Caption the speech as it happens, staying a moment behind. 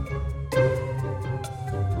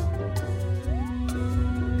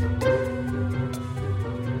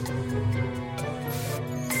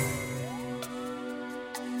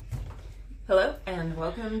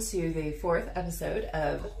welcome to the 4th episode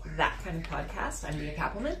of That Kind of Podcast. I'm Dia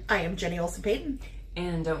Kappelman. I am Jenny Olsen-Payton.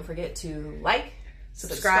 And don't forget to like,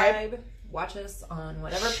 subscribe, watch us on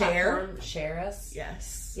whatever platform, share us.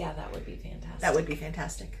 Yes. Yeah, that would be fantastic. That would be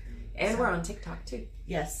fantastic. And we're on TikTok too.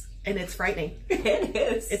 Yes, and it's frightening. It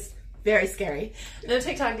is. It's very scary. No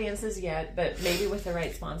TikTok dances yet, but maybe with the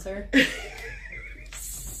right sponsor.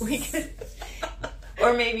 We could...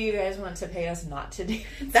 Or maybe you guys want to pay us not to dance.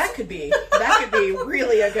 That could be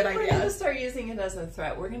really a good idea. We're going to start using it as a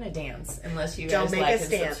threat. We're going to dance unless you Don't guys make like us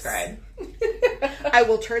and dance. subscribe. I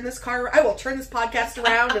will turn this podcast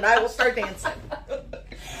around and I will start dancing.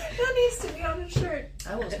 That needs to be on a shirt.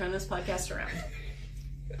 I will turn this podcast around.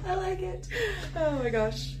 I like it. Oh my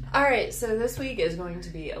gosh. All right, so this week is going to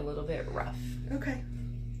be a little bit rough. Okay.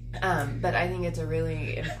 But I think it's a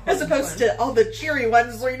really important as opposed to all the cheery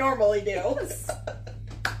ones we normally do.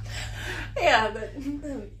 Yeah,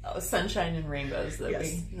 the sunshine and rainbows that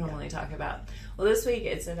we normally talk about. Well, this week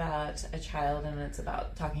it's about a child and it's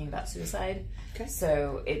about talking about suicide. Okay.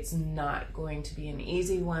 So it's not going to be an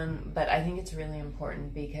easy one, but I think it's really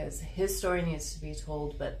important because his story needs to be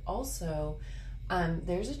told, but also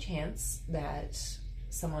there's a chance that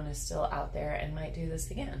someone is still out there and might do this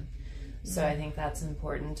again. So I think that's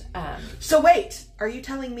important. So wait, are you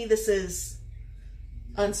telling me this is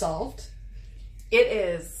unsolved? It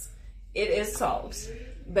is solved,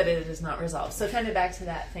 but it is not resolved. So kind of back to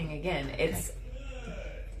that thing again.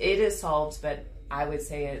 It is solved, but I would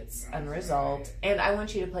say it's unresolved. And I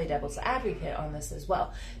want you to play devil's advocate on this as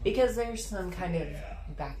well, because there's some kind of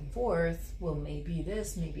back and forth. Well, maybe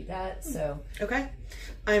this, maybe that. So okay,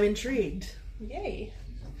 I'm intrigued. Yay!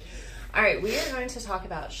 All right, we are going to talk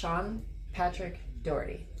about Sean Patrick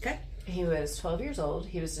Doherty. Okay. He was 12 years old.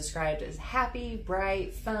 He was described as happy,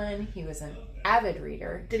 bright, fun. He was an avid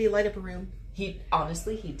reader. Did he light up a room? He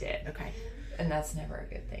did. Okay. And that's never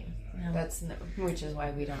a good thing. No. Which is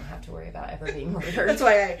why we don't have to worry about ever being murdered. That's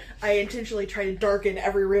why I intentionally try to darken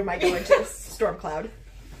every room I go into. Storm cloud.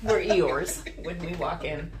 We're Eeyores when we walk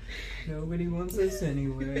in. Nobody wants us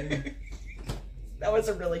anyway. That was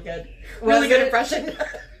a really good impression.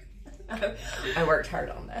 I worked hard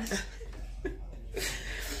on that.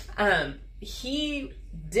 He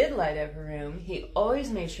did light up a room. He always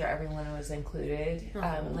made sure everyone was included.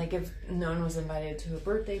 Like if no one was invited to a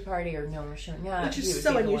birthday party or no one was showing up. Which is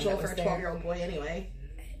so unusual for a 12-year-old boy anyway.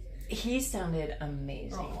 He sounded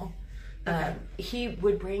amazing. Okay. He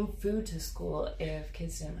would bring food to school if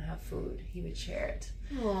kids didn't have food. He would share it.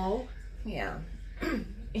 Oh. Yeah.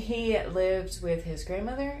 He lived with his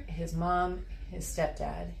grandmother, his mom, his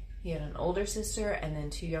stepdad. He had an older sister and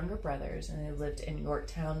then 2 younger brothers, and they lived in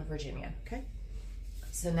Yorktown, Virginia. Okay.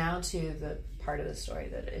 So now to the part of the story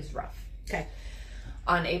that is rough. Okay.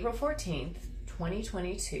 On April 14th,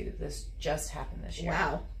 2022, this just happened this year.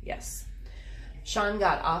 Wow. Yes. Sean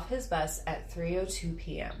got off his bus at 3:02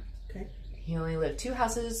 p.m. Okay. He only lived 2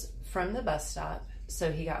 houses from the bus stop,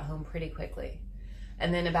 so he got home pretty quickly.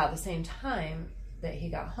 And then about the same time that he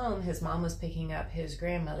got home, his mom was picking up his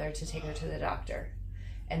grandmother to take her to the doctor.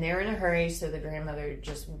 And they were in a hurry, so the grandmother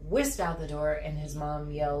just whisked out the door, and his mom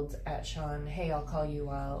yelled at Sean, "Hey, I'll call you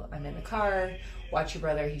while I'm in the car. Watch your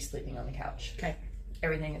brother, he's sleeping on the couch. Okay.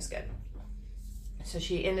 Everything is good." So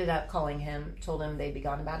she ended up calling him, told him they'd be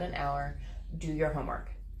gone about an hour, do your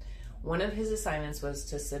homework. One of his assignments was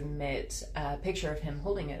to submit a picture of him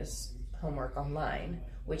holding his homework online,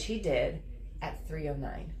 which he did at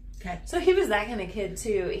 3:09. Okay. So he was that kind of kid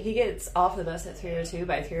too. He gets off the bus at 3:02.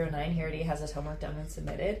 By 3:09, he already has his homework done and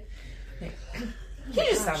submitted. He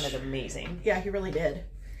just sounded amazing. Yeah, he really did.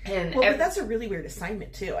 And but that's a really weird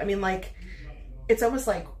assignment too. I mean, like, it's almost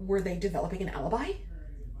like, were they developing an alibi?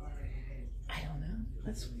 I don't know.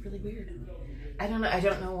 That's really weird. I don't know. I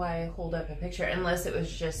don't know why I hold up a picture unless it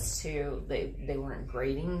was just to they weren't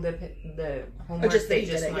grading the homework. Or just they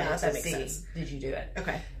did just it. wanted Yeah, to that makes see, sense. did you do it?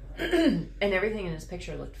 Okay. And everything in his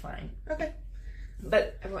picture looked fine. Okay.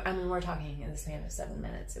 But, I mean, we're talking in the span of 7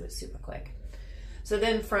 minutes. It was super quick. So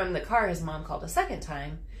then from the car, his mom called a second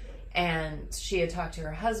time, and she had talked to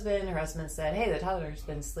her husband. Her husband said, "Hey, the toddler's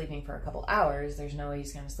been sleeping for a couple hours. There's no way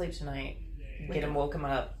he's going to sleep tonight. Woke him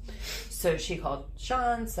up." So she called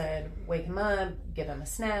Sean, said, "Wake him up, give him a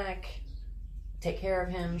snack, take care of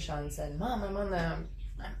him." Sean said, "Mom,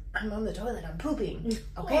 I'm on the toilet. I'm pooping."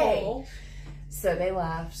 Okay. Oh. So they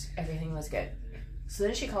laughed. Everything was good. So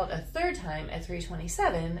then she called a third time at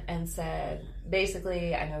 3:27 and said,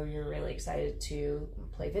 basically, "I know you're really excited to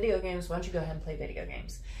play video games. Why don't you go ahead and play video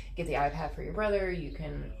games? Get the iPad for your brother. You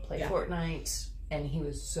can play Fortnite." And he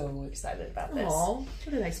was so excited about this. Aw,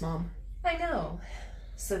 what a nice mom. I know.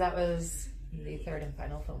 So that was the third and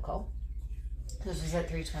final phone call. This was at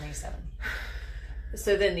 3:27.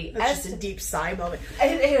 So then That's just a deep sigh moment.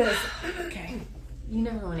 It was okay. You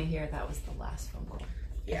never want to hear that was the last phone call.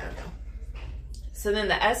 Yeah, no. So then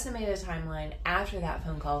the estimated timeline after that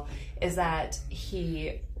phone call is that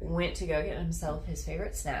he went to go get himself his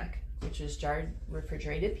favorite snack, which was jarred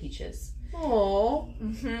refrigerated peaches. Aww.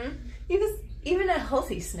 Mm-hmm. He was even a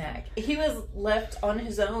healthy snack. He was left on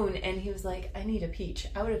his own, and he was like, I need a peach.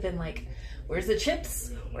 I would have been like, where's the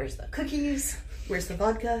chips? Where's the cookies? Where's the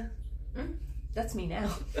vodka? That's me now.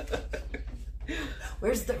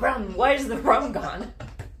 Where's the rum? Why is the rum gone?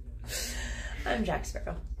 I'm Jack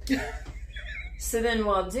Sparrow. So then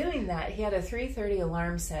while doing that, he had a 3:30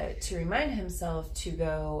 alarm set to remind himself to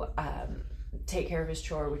go take care of his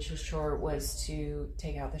chore, which his chore was to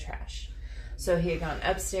take out the trash. So he had gone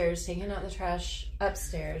upstairs, taken out the trash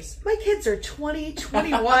upstairs. My kids are 20,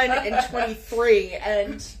 21, and 23,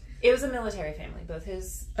 and... It was a military family. Both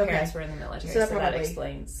his parents were in the military, so that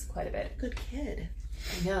explains quite a bit. Good kid.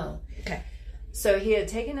 I know. Okay. So he had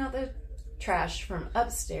taken out the trash from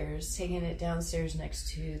upstairs, taken it downstairs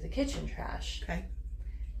next to the kitchen trash. Okay.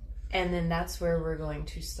 And then that's where we're going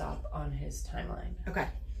to stop on his timeline. Okay.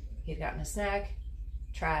 He had gotten a snack,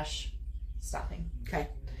 trash, stopping. Okay.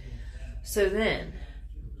 So then,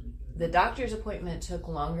 the doctor's appointment took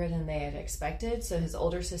longer than they had expected. So his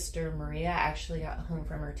older sister, Maria, actually got home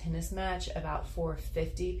from her tennis match about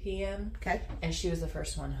 4:50 p.m. Okay. And she was the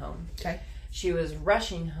first one home. Okay. She was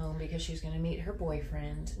rushing home because she was going to meet her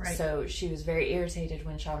boyfriend. Right. So she was very irritated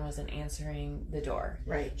when Sean wasn't answering the door.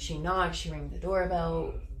 Right. She knocked, she rang the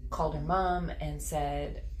doorbell, called her mom, and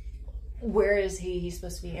said, where is he? He's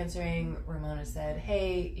supposed to be answering. Ramona said,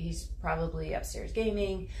 hey, he's probably upstairs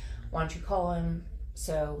gaming. Why don't you call him?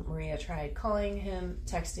 So Maria tried calling him,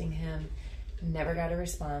 texting him, never got a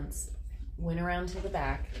response. Went around to the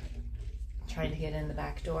back, trying to get in the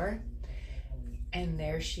back door. And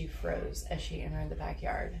there she froze as she entered the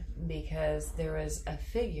backyard because there was a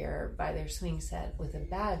figure by their swing set with a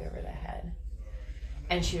bag over the head.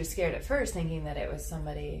 And she was scared at first, thinking that it was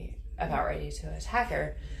somebody about ready to attack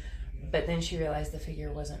her. But then she realized the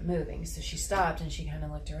figure wasn't moving. So she stopped and she kind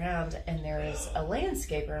of looked around, and there was a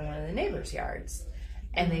landscaper in one of the neighbors' yards.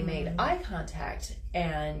 And they made eye contact,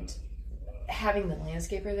 and having the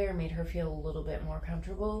landscaper there made her feel a little bit more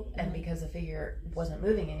comfortable. And because the figure wasn't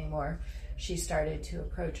moving anymore, she started to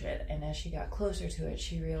approach it. And as she got closer to it,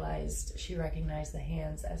 she recognized the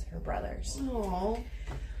hands as her brother's. Aww.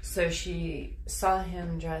 So she saw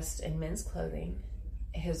him dressed in men's clothing.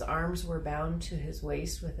 His arms were bound to his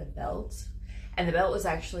waist with a belt. And the belt was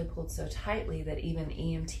actually pulled so tightly that even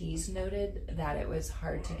EMTs noted that it was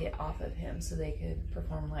hard to get off of him so they could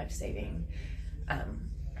perform life-saving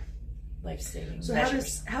So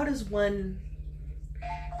measures. how does one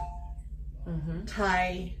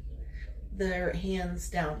tie their hands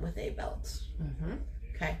down with a belt?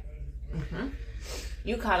 Okay.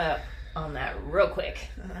 You caught up on that real quick.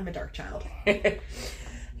 I'm a dark child.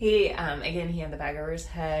 He had the bag over his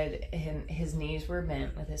head, and his knees were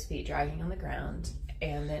bent with his feet dragging on the ground,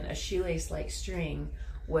 and then a shoelace-like string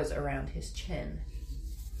was around his chin.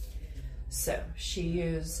 So she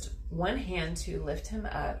used one hand to lift him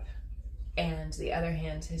up and the other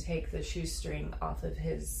hand to take the shoestring off of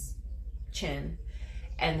his chin,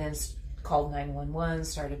 and then called 911,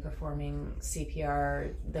 started performing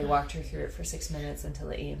CPR. They walked her through it for 6 minutes until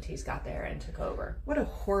the EMTs got there and took over. What a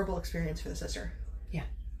horrible experience for the sister. Yeah.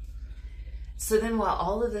 So then while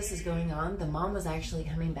all of this is going on, the mom was actually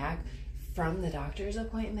coming back from the doctor's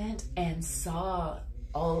appointment and saw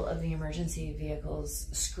all of the emergency vehicles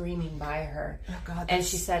screaming by her. Oh, God. And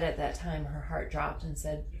she said at that time her heart dropped and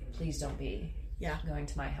said, please don't be going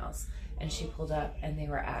to my house. And she pulled up and they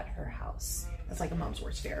were at her house. That's like a mom's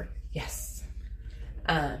worst fear. Yes.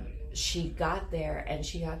 She got there,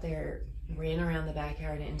 ran around the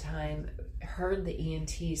backyard in time, heard the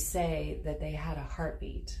EMTs say that they had a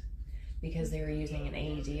heartbeat because they were using an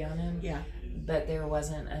AED on him. Yeah. But there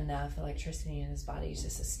wasn't enough electricity in his body to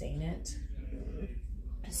sustain it.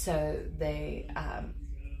 So they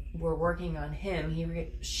were working on him.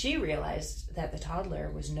 She realized that the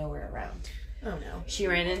toddler was nowhere around. Oh, no. She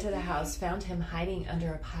ran into the house, found him hiding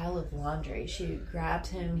under a pile of laundry. She grabbed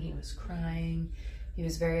him. He was crying. He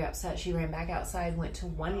was very upset. She ran back outside, went to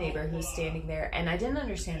one neighbor who was standing there. And I didn't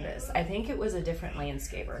understand this. I think it was a different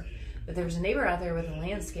landscaper. But there was a neighbor out there with a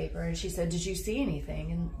landscaper, and she said, did you see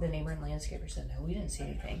anything? And the neighbor and landscaper said, no, we didn't see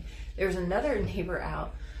anything. There was another neighbor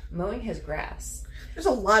out mowing his grass. There's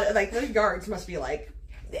a lot of, those yards must be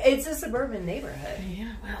It's a suburban neighborhood.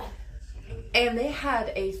 Yeah, well. And they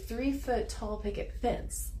had a 3-foot tall picket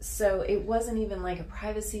fence. So it wasn't even like a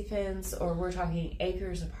privacy fence, or we're talking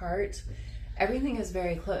acres apart. Everything is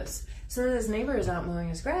very close. So then his neighbor is out mowing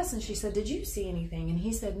his grass, and she said, "Did you see anything?" And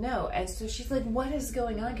he said, "No." And so she's like, "What is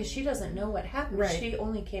going on?" Because she doesn't know what happened. Right. She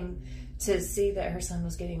only came to see that her son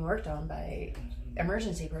was getting worked on by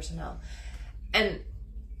emergency personnel. And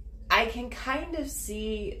I can kind of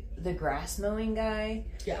see the grass mowing guy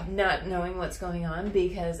not knowing what's going on,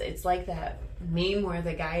 because it's like that meme where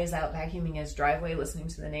the guy is out vacuuming his driveway listening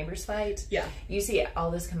to the neighbors fight. Yeah. You see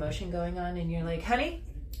all this commotion going on and you're like, "Honey,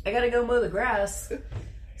 I gotta go mow the grass."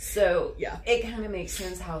 So it kind of makes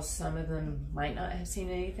sense how some of them might not have seen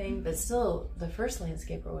anything, but still the first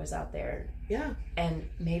landscaper was out there and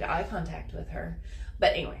made eye contact with her.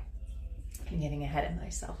 But anyway, I'm getting ahead of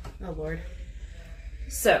myself. Oh, Lord.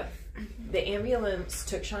 So the ambulance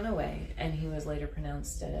took Sean away, and he was later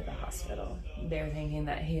pronounced dead at the hospital. They were thinking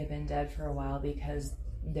that he had been dead for a while because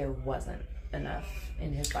there wasn't enough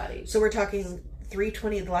in his body. So we're talking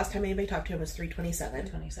 3:20. The last time anybody talked to him was 3:27.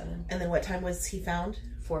 27. And then what time was he found?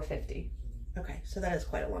 4:50. Okay, so that is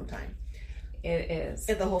quite a long time. It is.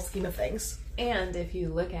 In the whole scheme of things. And if you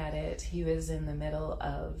look at it, he was in the middle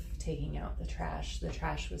of taking out the trash. The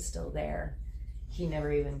trash was still there. He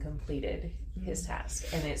never even completed his task,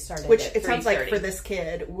 and it started Which at it sounds 3:30. like for this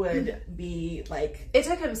kid would be like... It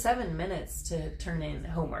took him 7 minutes to turn in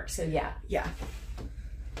homework, so yeah,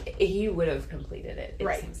 he would have completed it,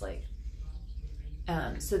 it seems like.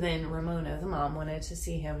 So then Ramona, the mom, wanted to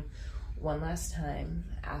see him one last time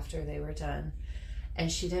after they were done,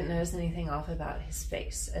 and she didn't notice anything off about his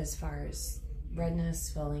face as far as redness,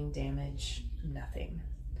 swelling, damage, nothing.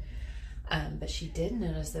 But she did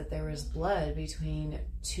notice that there was blood between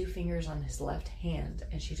 2 fingers on his left hand,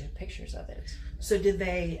 and she took pictures of it. So did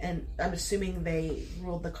they, and I'm assuming they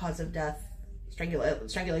ruled the cause of death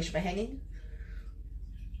strangulation by hanging?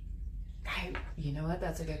 You know what?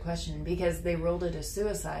 That's a good question, because they ruled it as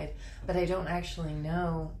suicide, but I don't actually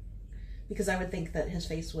know. Because I would think that his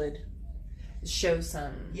face would... show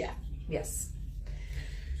some... Yeah. Yes.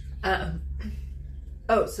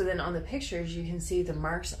 So then on the pictures, you can see the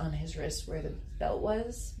marks on his wrist where the belt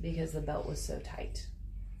was, because the belt was so tight.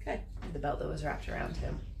 Okay. The belt that was wrapped around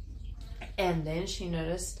him. And then she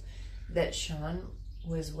noticed that Sean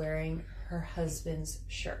was wearing her husband's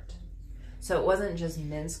shirt. So it wasn't just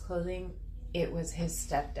men's clothing, it was his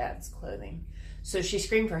stepdad's clothing. So she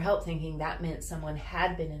screamed for help, thinking that meant someone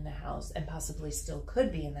had been in the house and possibly still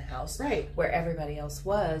could be in the house where everybody else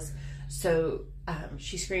was. So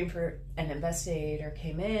she screamed for an investigator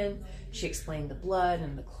came in. She explained the blood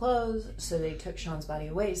and the clothes. So they took Sean's body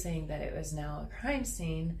away, saying that it was now a crime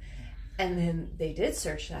scene. And then they did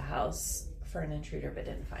search the house for an intruder, but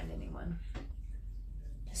didn't find anyone.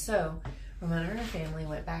 So Ramona and her family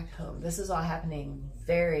went back home. This is all happening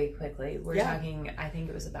very quickly. We're talking, I think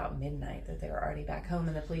it was about midnight that they were already back home,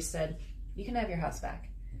 and the police said, "You can have your house back."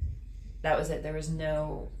 That was it. There was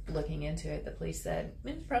no looking into it. The police said,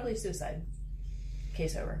 "It's probably suicide.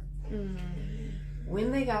 Case over."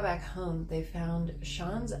 When they got back home, they found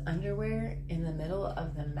Sean's underwear in the middle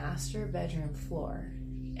of the master bedroom floor,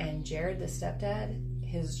 and Jared, the stepdad,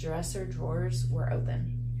 his dresser drawers were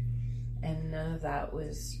open. And none of that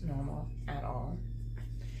was normal at all.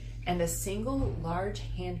 And a single large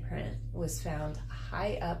handprint was found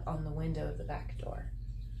high up on the window of the back door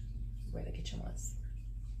where the kitchen was.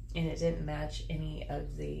 And it didn't match any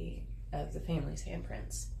of the family's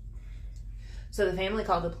handprints. So the family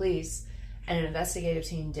called the police, and an investigative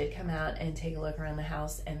team did come out and take a look around the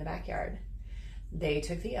house and the backyard. They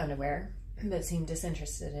took the underwear, but seemed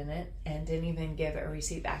disinterested in it, and didn't even give a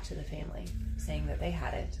receipt back to the family, saying that they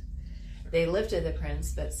had it. They lifted the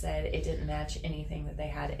prints, but said it didn't match anything that they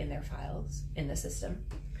had in their files in the system.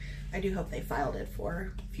 I do hope they filed it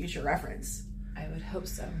for future reference. I would hope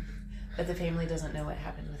so. But the family doesn't know what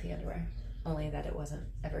happened with the underwear. Only that it wasn't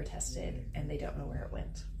ever tested, and they don't know where it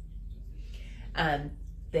went.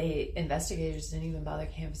 The investigators didn't even bother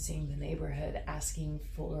canvassing the neighborhood, asking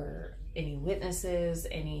for any witnesses,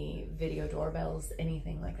 any video doorbells,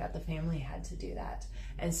 anything like that. The family had to do that,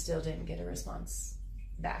 and still didn't get a response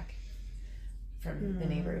back from the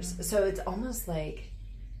neighbors. So it's almost like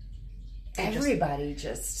everybody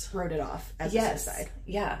just wrote it off as a suicide.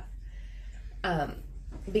 Yeah.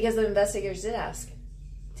 Because the investigators did ask,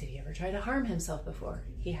 did he ever try to harm himself before?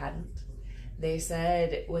 He hadn't. They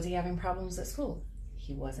said, was he having problems at school?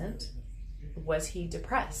 He wasn't. Was he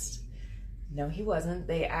depressed? No, he wasn't.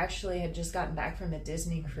 They actually had just gotten back from a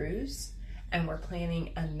Disney cruise and were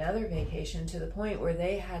planning another vacation, to the point where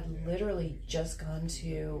they had literally just gone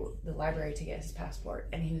to the library to get his passport,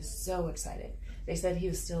 and he was so excited. They said he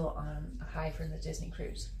was still on a high from the Disney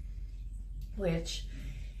cruise, which,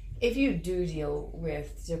 if you do deal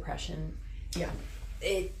with depression,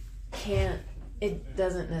 it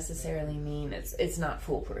doesn't necessarily mean it's not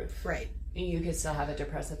foolproof. Right. You could still have a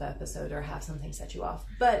depressive episode or have something set you off,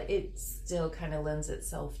 but it still kind of lends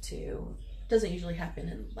itself to... Doesn't usually happen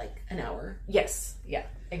in like an hour. Yes. Yeah,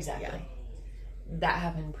 exactly. Yeah. That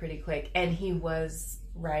happened pretty quick. And he was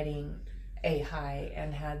riding a high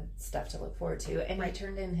and had stuff to look forward to. And he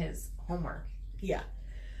turned in his homework. Yeah.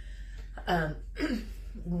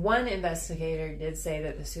 One investigator did say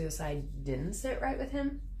that the suicide didn't sit right with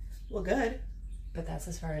him. Well, good. But that's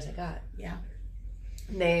as far as it got. Yeah.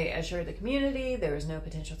 They assured the community there was no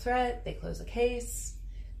potential threat. They closed the case.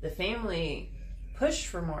 The family pushed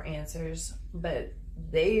for more answers, but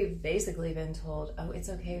they've basically been told, oh, it's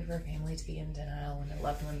okay for a family to be in denial when their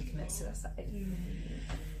loved one commits suicide. Mm-hmm.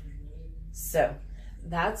 So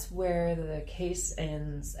that's where the case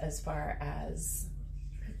ends as far as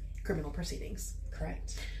criminal proceedings.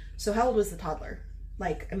 Correct. So how old was the toddler?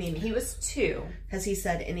 Like, I mean... He was 2. Has he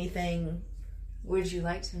said anything... Would you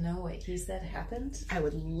like to know what he said happened? I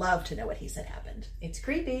would love to know what he said happened. It's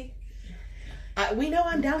creepy. We know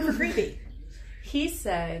I'm down for creepy. He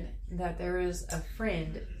said that there was a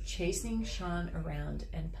friend chasing Sean around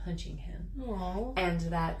and punching him. Aww. And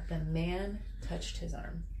that the man touched his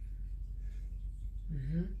arm.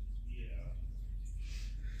 Mm-hmm.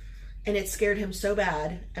 And it scared him so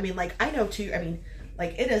bad. I mean, like, I know too, I mean,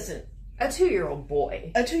 like, it isn't... A 2-year-old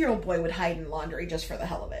boy. A 2-year-old boy would hide in laundry just for the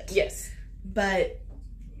hell of it. Yes. But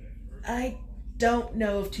I don't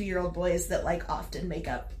know of 2-year-old boys that, like, often make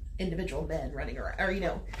up individual men running around. Or, you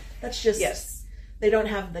know, that's just... Yes. They don't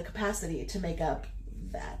have the capacity to make up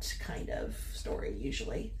that kind of story,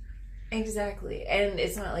 usually. Exactly. And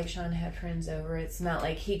it's not like Sean had friends over. It's not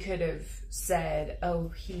like he could have said, oh,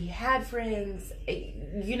 he had friends.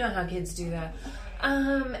 You know how kids do that.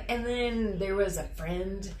 And then there was a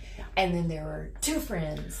friend, and then there were 2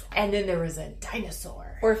 friends, and then there was a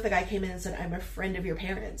dinosaur. Or if the guy came in and said, I'm a friend of your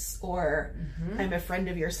parents, or I'm a friend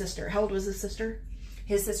of your sister. How old was his sister?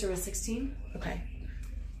 His sister was 16. Okay.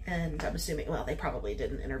 And I'm assuming, well, they probably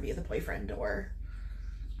didn't interview the boyfriend or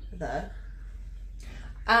the...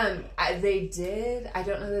 They did. I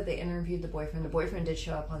don't know that they interviewed the boyfriend. The boyfriend did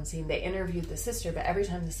show up on scene. They interviewed the sister, but every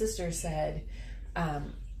time the sister said,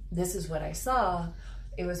 this is what I saw,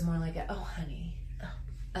 it was more like, oh, honey.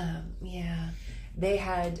 Yeah. They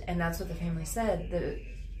had, and that's what the family said,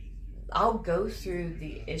 I'll go through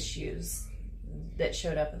the issues that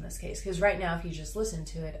showed up in this case. Because right now, if you just listen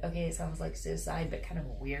to it, okay, it sounds like suicide, but kind of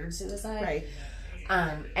a weird suicide. Right.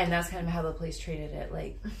 And that's kind of how the police treated it.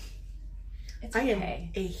 Like... It's okay. I am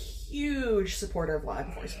a huge supporter of law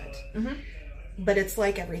enforcement. Mm-hmm. But it's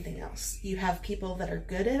like everything else. You have people that are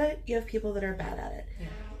good at it. You have people that are bad at it. Yeah.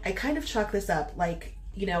 I kind of chalk this up like,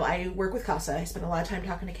 you know, I work with CASA. I spend a lot of time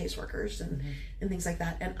talking to caseworkers and things like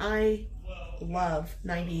that. And I love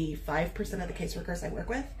 95% of the caseworkers I work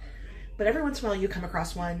with. But every once in a while you come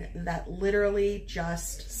across one that literally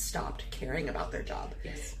just stopped caring about their job.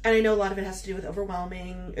 Yes. And I know a lot of it has to do with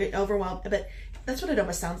overwhelmed, but that's what it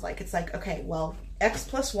almost sounds like. It's like, okay, well, X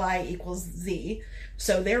plus Y equals Z.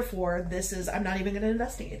 So therefore, I'm not even going to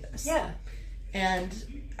investigate this. Yeah. And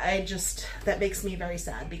that makes me very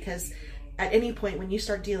sad because at any point when you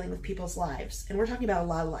start dealing with people's lives, and we're talking about a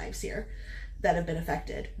lot of lives here that have been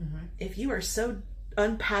affected, if you are so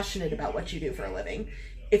unpassionate about what you do for a living,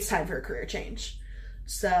 it's time for a career change.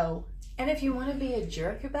 So. And if you want to be a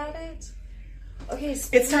jerk about it, okay.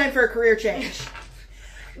 It's time for a career change.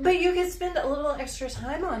 But you could spend a little extra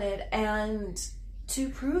time on it and to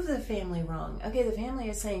prove the family wrong. Okay, the family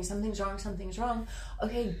is saying something's wrong.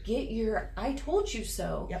 Okay, get your I told you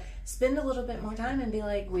so. Yep. Spend a little bit more time and be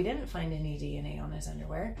like, we didn't find any DNA on his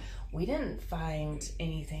underwear. We didn't find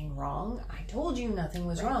anything wrong. I told you nothing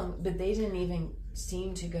was wrong. But they didn't even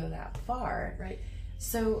seem to go that far. Right.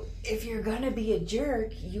 So if you're going to be a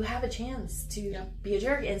jerk, you have a chance to be a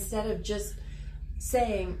jerk instead of just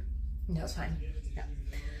saying, no, it's fine.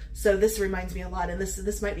 So this reminds me a lot, and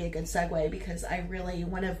this might be a good segue because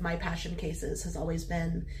one of my passion cases has always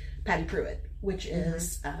been Patty Pruitt, which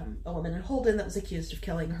is a woman in Holden that was accused of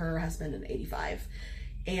killing her husband in 85.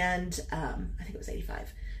 And I think it was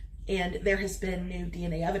 85. And there has been new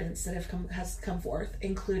DNA evidence that has come forth,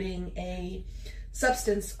 including a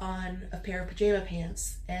substance on a pair of pajama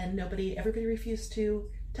pants, and everybody refused to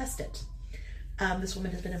test it. This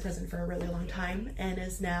woman has been in prison for a really long time and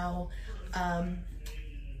is now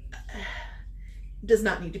does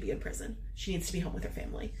not need to be in prison. She needs to be home with her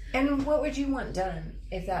family. And what would you want done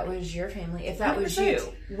if that was your family? If that 100%. Was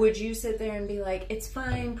you? Would you sit there and be like, it's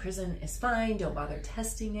fine, prison is fine, don't bother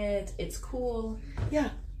testing it, it's cool?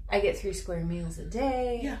 Yeah. I get 3 square meals a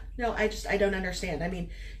day. Yeah. No, I don't understand. I mean,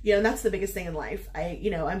 and that's the biggest thing in life.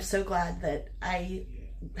 I'm so glad that I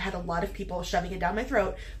had a lot of people shoving it down my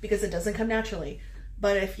throat because it doesn't come naturally.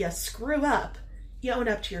 But if you screw up, you own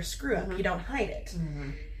up to your screw up. You don't hide it.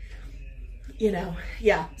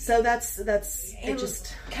 Yeah. So that's it.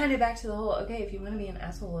 Just kind of back to the whole, okay, if you want to be an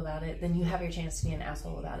asshole about it, then you have your chance to be an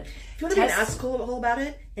asshole about it. If you want to be an asshole about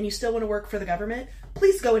it and you still want to work for the government,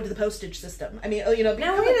 please go into the postage system. I mean,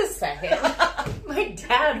 now wait a second. My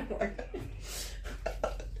dad worked.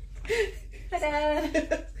 Hi,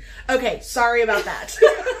 Dad. Okay, sorry about that.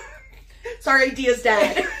 Sorry, Dia's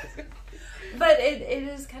dad. But it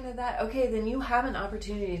is kind of that, okay, then you have an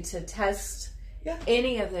opportunity to test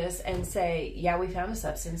any of this and say, yeah, we found a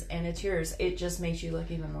substance and it's yours. It just makes you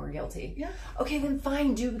look even more guilty. Yeah. Okay, then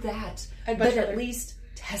fine, do that. But at least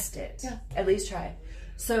test it. Yeah. At least try.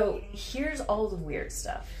 So here's all the weird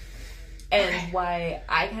stuff. And why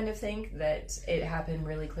I kind of think that it happened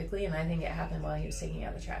really quickly, and I think it happened while he was taking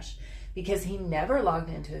out the trash. Because he never logged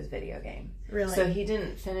into his video game. Really? So he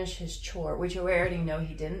didn't finish his chore, which we already know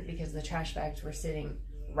he didn't because the trash bags were sitting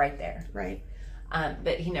right there. Right.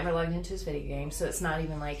 But he never logged into his video game, so it's not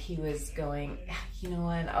even like he was going, you know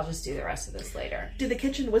what, I'll just do the rest of this later. Did the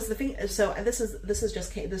kitchen, was the thing, so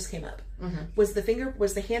this came up. Was the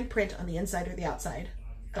handprint on the inside or the outside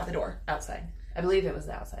of the door? Outside. I believe it was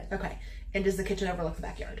the outside. Okay. And does the kitchen overlook the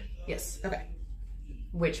backyard? Yes. Okay.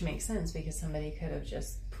 Which makes sense because somebody could have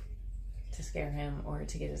just, to scare him or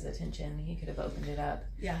to get his attention, he could have opened it up.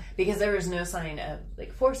 Yeah. Because there was no sign of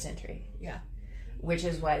forced entry. Yeah. Which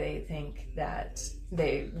is why they think that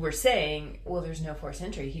they were saying, well, there's no forced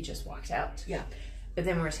entry. He just walked out. Yeah. But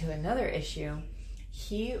then we're to another issue.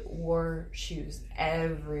 He wore shoes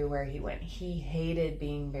everywhere he went. He hated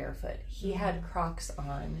being barefoot. He had Crocs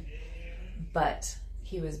on, but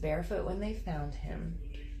he was barefoot when they found him.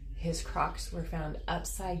 His Crocs were found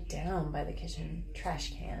upside down by the kitchen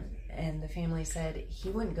trash can. And the family said he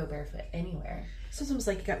wouldn't go barefoot anywhere. So it's almost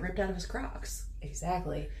like he got ripped out of his Crocs.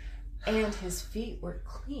 Exactly. And his feet were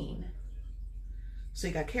clean. So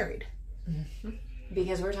he got carried.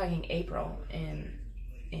 Because we're talking April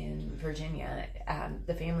in Virginia.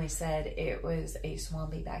 The family said it was a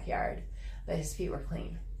swampy backyard, but his feet were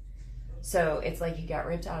clean. So it's like he got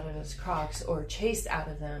ripped out of his Crocs or chased out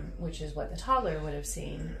of them, which is what the toddler would have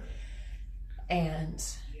seen. And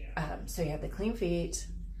so he had the clean feet.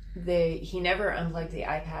 He never unplugged the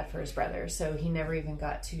iPad for his brother, so he never even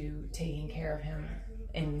got to taking care of him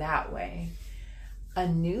in that way. A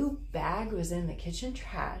new bag was in the kitchen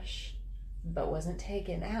trash, but wasn't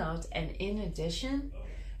taken out. And in addition,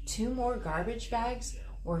 2 more garbage bags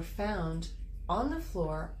were found on the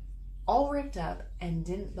floor, all ripped up and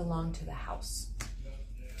didn't belong to the house.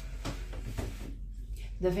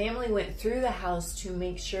 The family went through the house to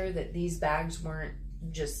make sure that these bags weren't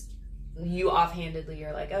just, you offhandedly,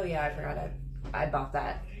 you're like, oh yeah, I forgot I bought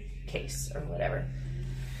that case or whatever.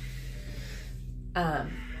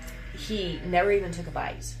 He never even took a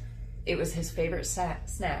bite. It was his favorite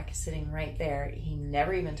snack sitting right there. He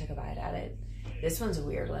never even took a bite at it. This one's a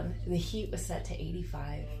weird one. The heat was set to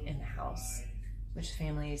 85 in the house, which the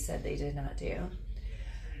family said they did not do.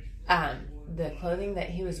 The clothing that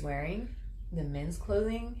he was wearing, the men's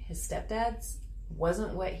clothing, his stepdad's,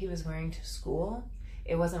 wasn't what he was wearing to school.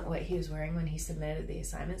 It wasn't what he was wearing when he submitted the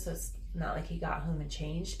assignment, so it's not like he got home and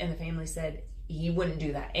changed. And the family said he wouldn't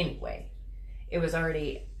do that anyway. It was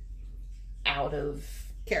already out of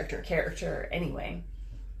character anyway.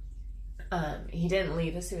 He didn't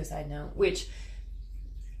leave a suicide note, which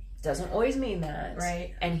doesn't always mean that.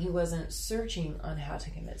 Right. And he wasn't searching on how to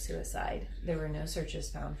commit suicide. There were no searches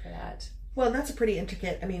found for that. Well, and that's a pretty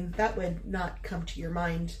intricate, I mean, that would not come to your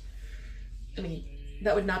mind. I mean,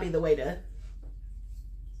 that would not be the way to,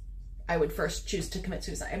 I would first choose to commit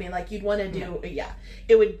suicide. I mean, like, you'd want to do,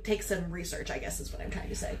 it would take some research, I guess is what I'm trying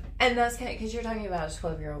to say. And that's kind of, because you're talking about a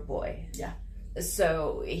 12-year-old boy. Yeah.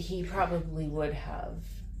 So he probably would have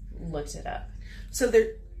looked it up. So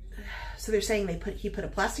they're saying he put a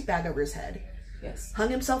plastic bag over his head. Yes. Hung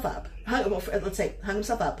himself up, put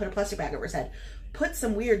a plastic bag over his head, put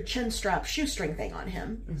some weird chin strap shoestring thing on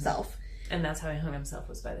himself. And that's how he hung himself,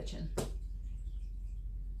 was by the chin.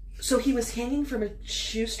 So he was hanging from a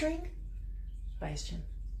shoestring? By his chin.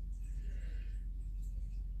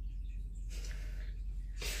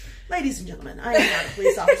 Ladies and gentlemen, I am not a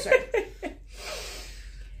police officer.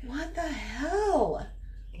 What the hell?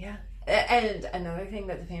 Yeah. And another thing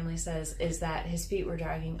that the family says is that his feet were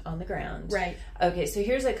dragging on the ground. Right. Okay, so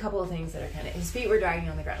here's a couple of things that are his feet were dragging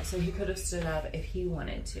on the ground, so he could have stood up if he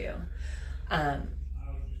wanted to.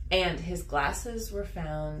 And his glasses were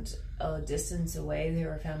found a distance away. They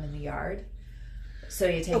were found in the yard. So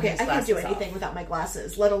you take his glasses off. I can't do anything without my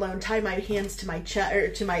glasses, let alone tie my hands to my chest or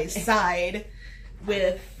to my side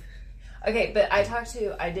with. Okay, but I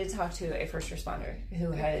did talk to a first responder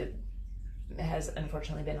who has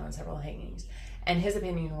unfortunately been on several hangings, and his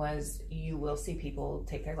opinion was you will see people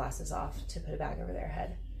take their glasses off to put a bag over their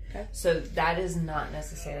head. Okay. So that is not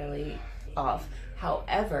necessarily off.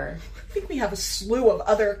 However, I think we have a slew of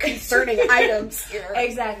other concerning items here.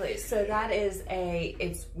 Exactly. So that is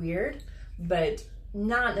it's weird, but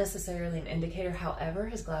not necessarily an indicator. However,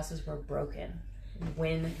 his glasses were broken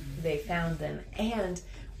when they found them, and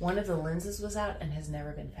one of the lenses was out and has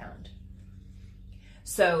never been found.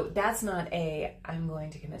 So that's not I'm going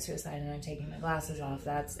to commit suicide and I'm taking my glasses off.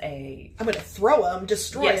 That's I'm going to throw them,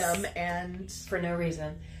 destroy yes, them, and for no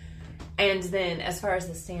reason. And then as far as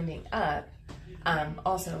the standing up,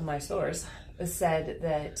 also my source said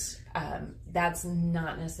that that's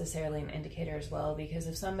not necessarily an indicator as well, because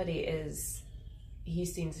if somebody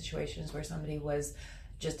he's seen situations where somebody was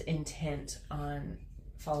just intent on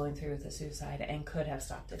following through with a suicide and could have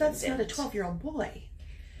stopped it. That's not a 12-year-old boy.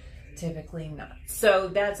 Typically not. So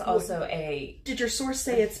that's also Did your source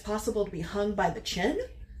say it's possible to be hung by the chin?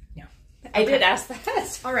 No. I did ask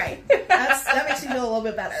that. All right. That makes me feel a little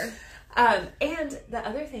bit better. And the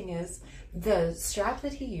other thing is, the strap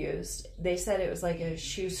that he used, they said it was like a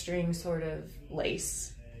shoestring sort of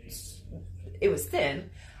lace. It was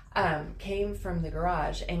thin. Came from the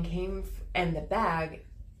garage and the bag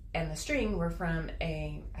and the string were from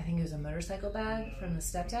I think it was a motorcycle bag from the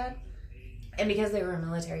stepdad. And because they were a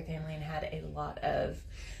military family and had a lot of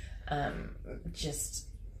just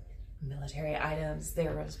military items,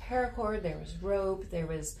 there was paracord, there was rope, there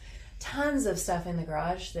was tons of stuff in the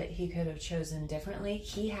garage that he could have chosen differently.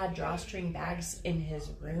 He had drawstring bags in his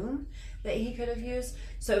room that he could have used.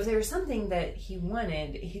 So if there was something that he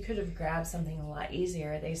wanted, he could have grabbed something a lot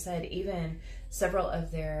easier. They said even several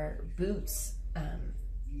of their boots,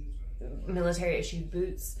 military issued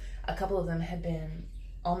boots, a couple of them had been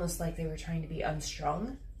almost like they were trying to be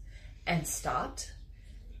unstrung and stopped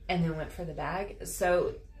and then went for the bag.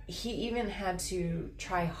 So he even had to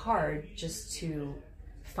try hard just to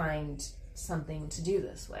find something to do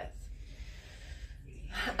this with.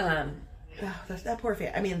 That poor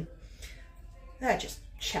family. I mean, that just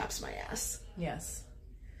chaps my ass. Yes.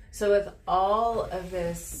 So with all of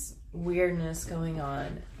this weirdness going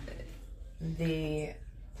on, the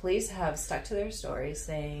police have stuck to their story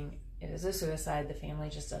saying it is a suicide. The family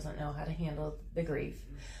just doesn't know how to handle the grief.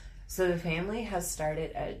 So the family has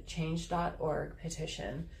started a change.org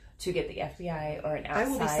petition to get the FBI or an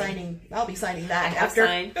outside... I'll be signing that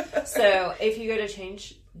after. So if you go to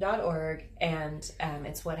change.org and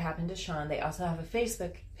it's What Happened to Sean, they also have a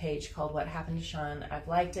Facebook page called What Happened to Sean. I've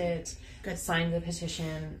liked it. Good. Signed the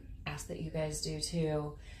petition. Ask that you guys do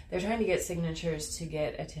too. They're trying to get signatures to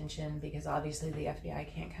get attention because obviously the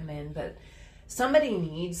FBI can't come in, but somebody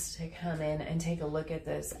needs to come in and take a look at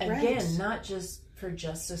this. Again, right. Not just for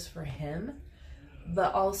justice for him,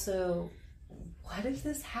 but also... what if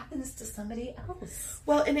this happens to somebody else?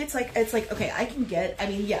 Well, and it's like, okay, I can get, I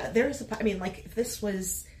mean, yeah, like, if this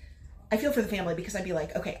was, I feel for the family because I'd be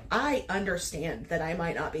like, okay, I understand that I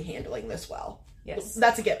might not be handling this well. Yes.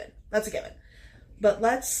 That's a given. But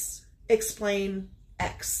let's explain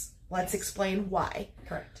X. Let's explain Y.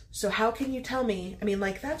 Correct. So how can you tell me, I mean,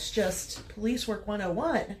 like, that's just police work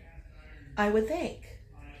 101, I would think.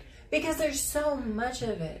 Because there's so much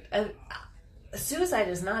of it. Suicide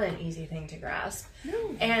is not an easy thing to grasp.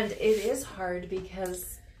 No. And it is hard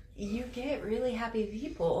because you get really happy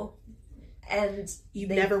people and you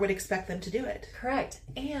never would expect them to do it. Correct.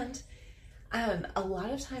 And a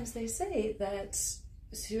lot of times they say that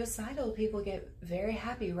suicidal people get very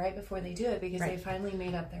happy right before they do it because right. they finally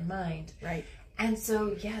made up their mind. Right. And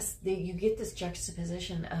so, yes, you get this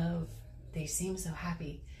juxtaposition of they seem so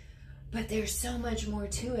happy, but there's so much more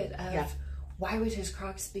to it of why would his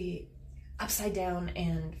Crocs be upside down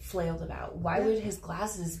and flailed about? Why would his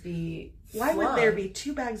glasses be flung? Why would there be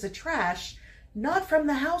 2 bags of trash not from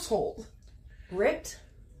the household? Ripped.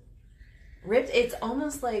 It's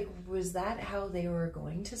almost like, was that how they were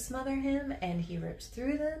going to smother him and he ripped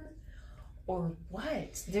through them? Or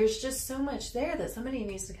what? There's just so much there that somebody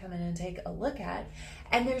needs to come in and take a look at.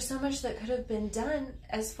 And there's so much that could have been done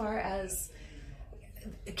as far as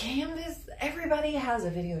canvas. Everybody has a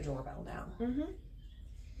video doorbell now. Mm-hmm.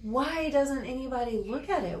 Why doesn't anybody look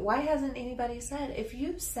at it? Why hasn't anybody said, if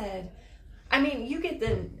you said, I mean, you get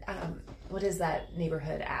the, what is that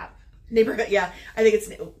neighborhood app? Neighborhood, yeah. I think it's,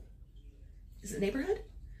 is it Neighborhood?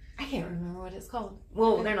 I can't remember what it's called.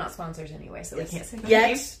 Well, they're not sponsors anyway, so we can't say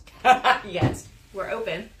Yet. Yes, we're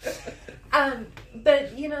open.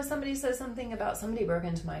 But you know, somebody says something about somebody broke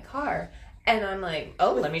into my car, and I'm like,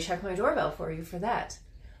 oh, let me check my doorbell for you for that.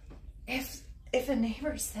 If a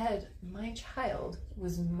neighbor said my child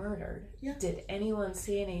was murdered, did anyone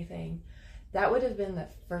see anything? That would have been the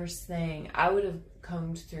first thing. I would have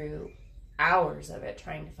combed through hours of it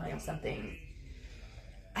trying to find something.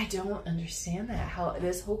 I don't understand that. How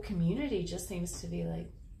this whole community just seems to be like,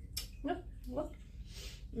 nope, well,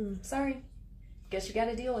 sorry. Guess you got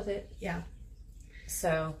to deal with it. Yeah.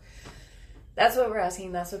 So that's what we're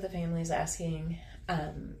asking. That's what the family's asking.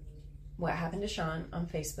 What happened to Sean on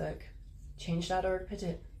Facebook? Change.org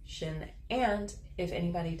petition. And if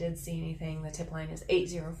anybody did see anything, the tip line is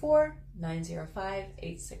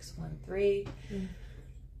 804-905-8613.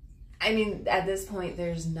 I mean, at this point,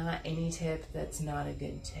 there's not any tip that's not a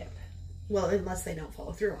good tip. Well, unless they don't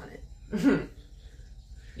follow through on it.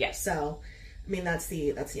 Yes. So, I mean, that's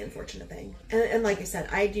the unfortunate thing. And like I said,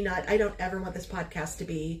 I don't ever want this podcast to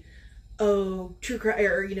be, oh, true crime,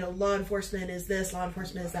 or, you know, law enforcement is this, law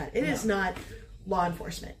enforcement is that. It is not law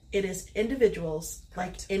enforcement. It is individuals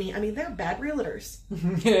like any, I mean, they're bad realtors.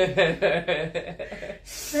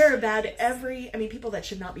 They're bad people that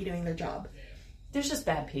should not be doing their job. There's just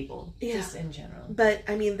bad people, just in general. But,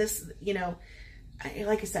 I mean, this, you know,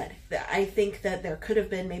 like I said, I think that there could have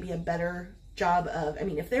been maybe a better job of, I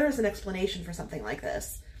mean, if there is an explanation for something like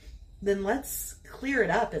this, then let's clear it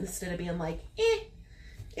up instead of being like,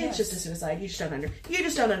 it's just a suicide. You just don't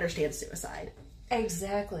understand suicide.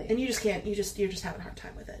 Exactly. And you're just having a hard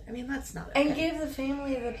time with it. I mean, that's not okay. And give the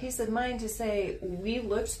family the peace of mind to say, we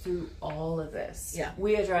looked through all of this. Yeah.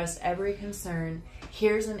 We addressed every concern.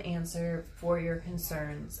 Here's an answer for your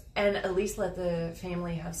concerns. And at least let the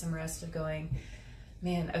family have some rest of going,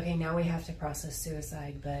 man, okay, now we have to process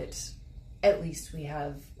suicide, but at least we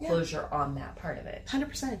have closure on that part of it.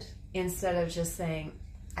 100%. Instead of just saying,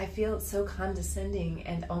 I feel it's so condescending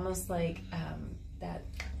and almost like that,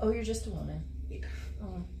 oh, you're just a woman.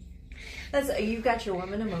 Oh. You've got your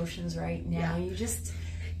woman emotions right now. You just...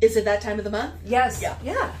 Is it that time of the month? Yes. Yeah.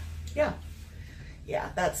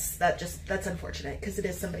 That's unfortunate because it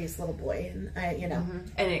is somebody's little boy, and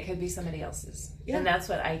and it could be somebody else's. And that's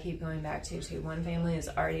what I keep going back to too. One family is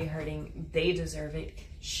already hurting. They deserve it.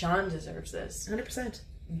 Sean deserves this. 100%.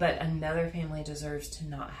 But another family deserves to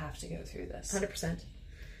not have to go through this. 100%.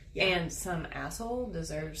 Yeah. And some asshole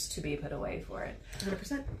deserves to be put away for it.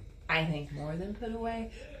 100%. I think more than put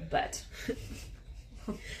away, but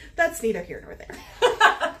that's neither here nor there.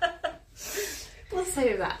 We'll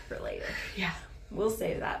save that for later. Yeah. We'll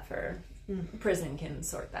save that for prison can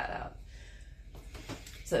sort that out.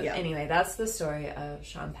 So anyway, that's the story of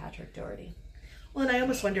Sean Patrick Doherty. Well, and I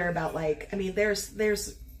almost wonder about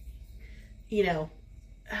there's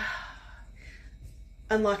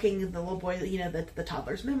unlocking the little boy, the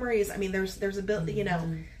toddler's memories. I mean, there's a bit,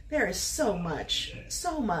 there is so much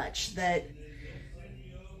that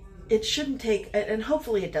it shouldn't take, and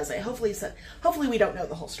hopefully it doesn't. Hopefully we don't know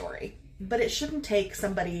the whole story, but it shouldn't take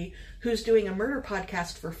somebody who's doing a murder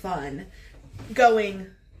podcast for fun going,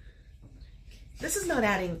 this is not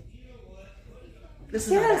adding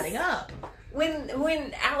up.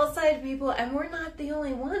 When outside people, and we're not the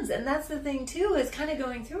only ones, and that's the thing too, is kind of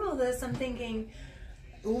going through all this, I'm thinking,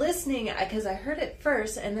 listening, because I heard it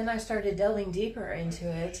first, and then I started delving deeper into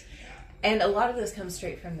it, and a lot of this comes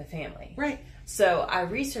straight from the family. Right. So I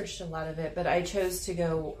researched a lot of it, but I chose to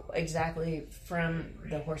go exactly from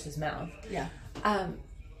the horse's mouth. Yeah.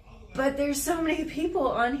 But there's so many people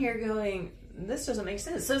on here going, this doesn't make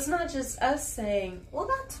sense. So it's not just us saying, well,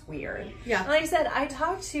 that's weird. Yeah. And like I said, I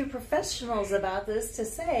talked to professionals about this to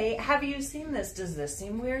say, have you seen this? Does this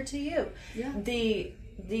seem weird to you? Yeah. The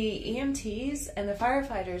EMTs and the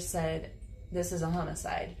firefighters said this is a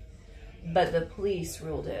homicide, but the police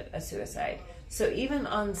ruled it a suicide. So even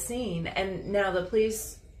on scene, and now the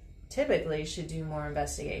police typically should do more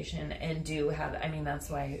investigation and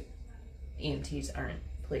that's why EMTs aren't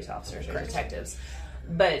police officers or detectives.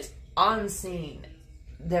 But on scene,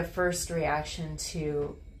 the first reaction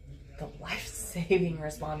to the life-saving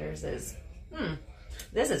responders is,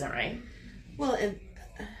 this isn't right. Well, and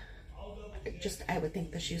I would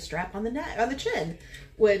think the shoe strap on the chin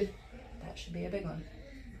would. That should be a big one.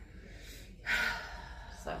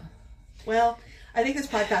 So. Well, I think this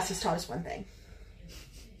podcast has taught us one thing.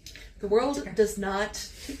 The world does not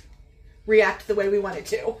react the way we want it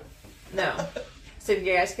to. No. So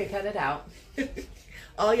you guys could cut it out.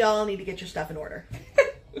 All y'all need to get your stuff in order.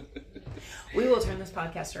 We will turn this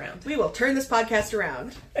podcast around. We will turn this podcast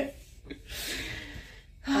around.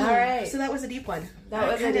 All right. So that was a deep one.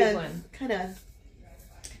 That was a deep one. Kind of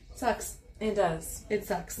sucks. It does. It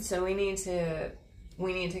sucks. So we need to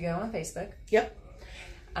go on Facebook. Yep.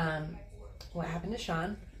 What happened to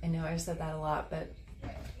Sean? I know I've said that a lot, but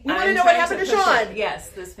we want to know what happened to Sean. Yes,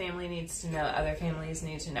 this family needs to know. Other families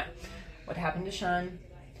need to know what happened to Sean.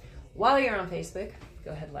 While you're on Facebook,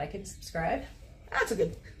 go ahead, like and subscribe. That's a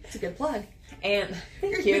good plug. And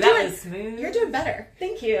thank you. That was smooth. You're doing better.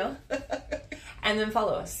 Thank you. And then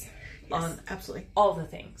follow us on absolutely all the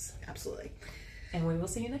things. Absolutely. And we will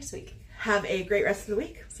see you next week. Have a great rest of the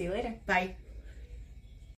week. See you later. Bye.